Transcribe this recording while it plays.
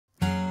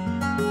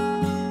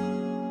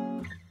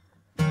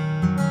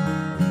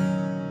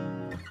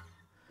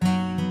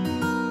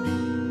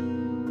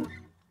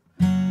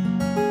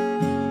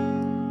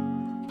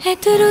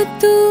এত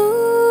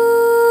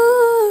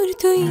রোদ্দুর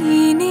তুই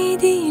এনে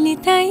দিলি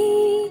তাই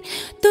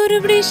তোর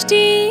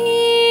বৃষ্টি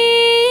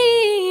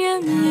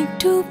আমি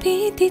একটু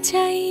পেতে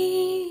চাই।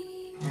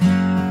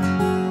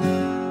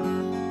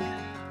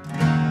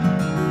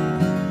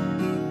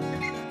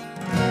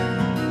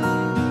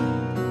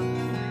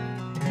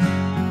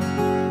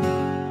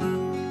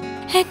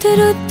 এত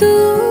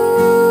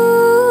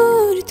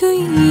রোদ্দুর তুই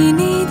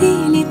এনে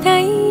দিলি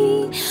তাই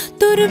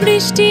তোর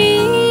বৃষ্টি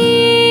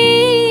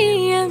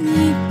আমি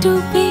একটু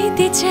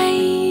পেতে চাই।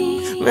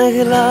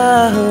 মেঘলা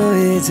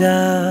হয়ে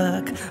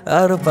যাক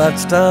আর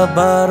 ৫টা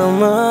 ১২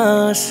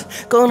 মাস,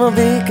 কোনো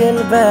বিকেল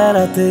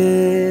বেড়াতে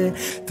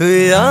তুই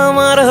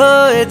আমার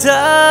হয়ে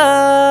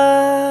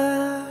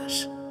যাস।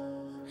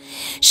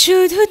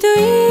 শুধু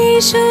তুই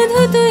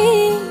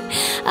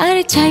আর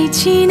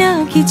চাইছি না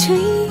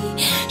কিছুই,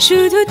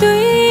 শুধু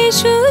তুই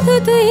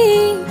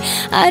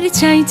আর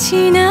চাইছি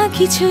না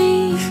কিছুই,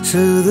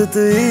 শুধু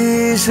তুই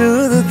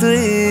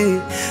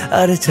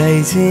আর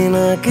চাইছি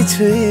না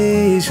কিছুই,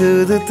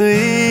 শুধু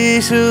তুই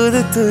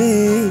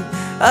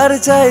আর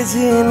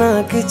চাইছি না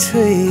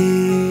কিছুই।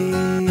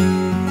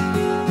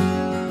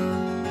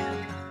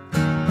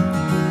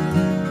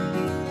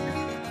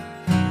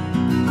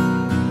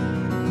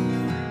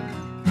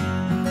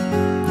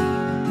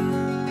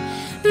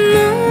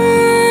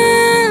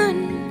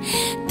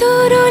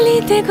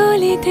 গলিতে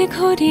গলিতে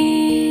ঘোরে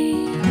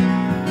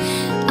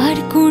আর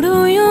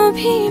কুড়োয়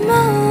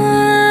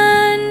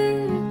অভিমান,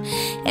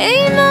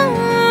 এই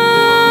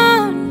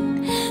মন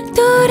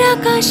তোর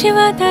আকাশে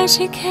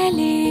বাতাসে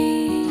খেলে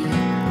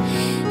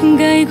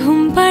গায়ে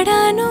ঘুম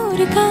পাড়ানোর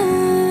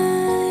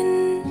গান।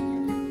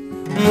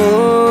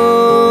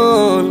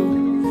 মন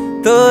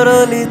তোর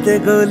অলিতে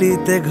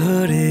গলিতে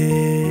ঘোরে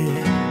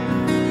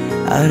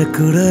আর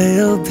কুড়োয়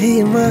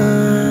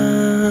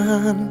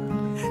অভিমান,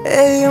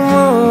 এই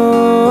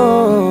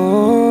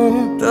মন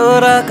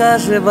তোর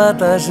আকাশে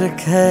বাতাসে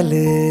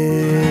খেলে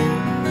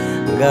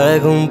গায়ে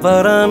ঘুম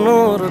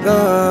পাড়ানোর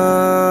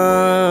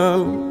গান।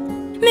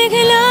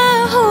 মেঘলা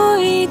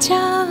হয়ে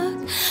যাক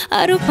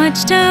আরো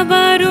 ৫টা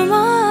 ১২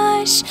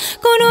 মাস,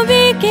 কোনো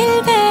বিকেল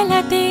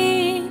বেলাতে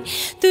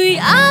তুই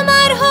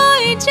আমার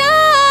হয়ে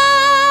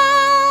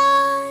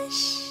যাস।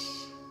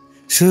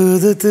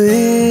 শুধু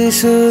তুই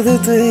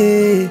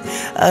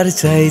আর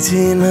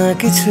চাইছি না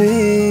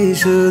কিছুই,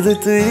 শুধু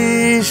তুই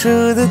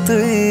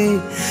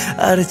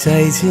আর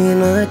চাইছি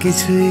না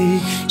কিছুই,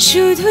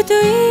 শুধু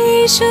তুই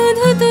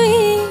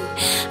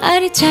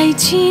আর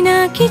চাইছি না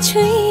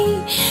কিছুই,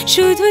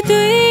 শুধু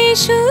তুই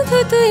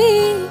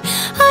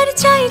আর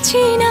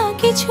চাইছি না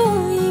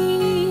কিছুই।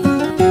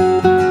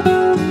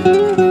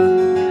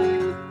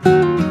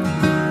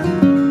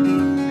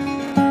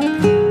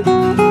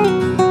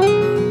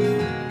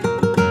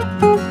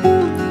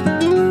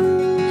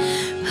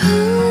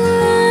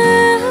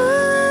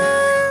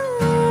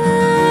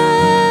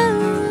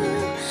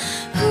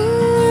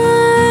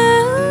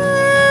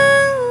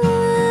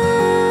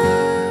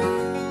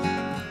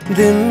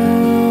 দিন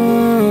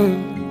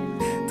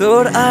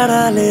তোর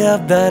আড়ালে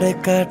আবদারে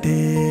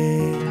কাটে,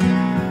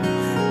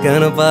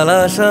 কেন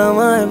পালাস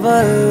আমায়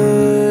বল।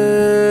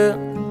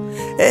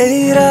 এই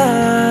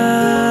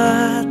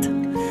রাত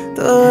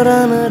তোর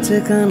আনাচে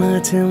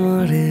কানাচে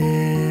মরে,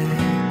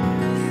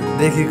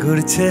 দেখি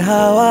ঘুরছে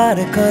হাওয়ার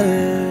কল।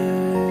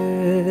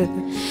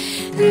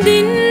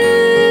 দিন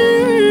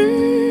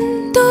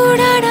তোর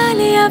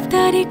আড়ালে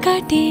আবদারে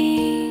কাটে,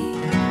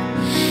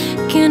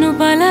 কেন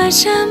পালাস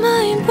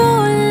আমায়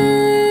বল।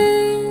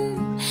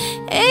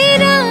 এই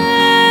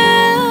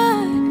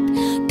রাত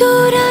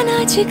তোর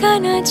আনাচে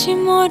কানাচে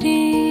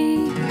মরে,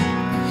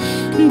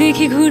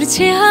 দেখি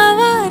ঘুরছে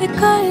হাওয়ার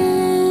কল।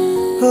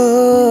 ও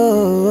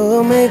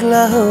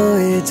মেঘলা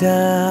হয়ে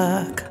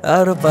যাক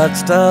আর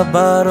 ৫টা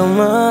 ১২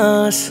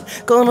 মাস,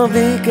 কোনো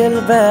বিকেল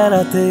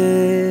বেড়াতে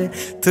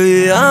তুই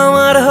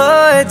আমার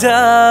হয়ে যাস।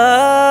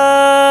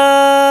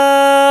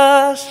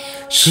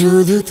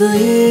 শুধু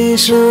তুই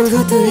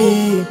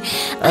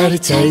আর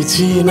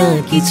চাইছি না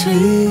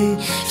কিছুই,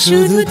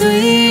 শুধু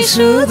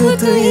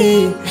তুই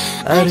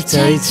আর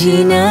চাইছি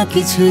না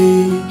কিছুই,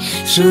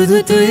 শুধু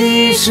তুই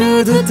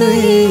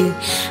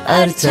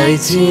আর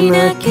চাইছি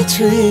না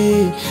কিছুই,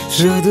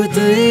 শুধু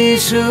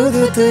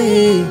তুই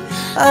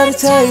আর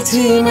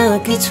চাইছি না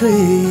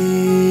কিছুই।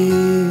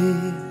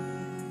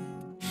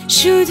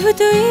 শুধু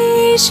তুই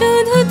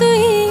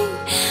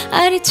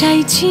আর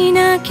চাইছি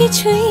না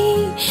কিছুই,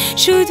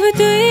 শুধু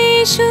তুই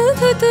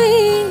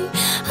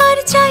আর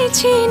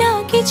চাইছি না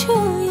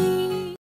কিছুই।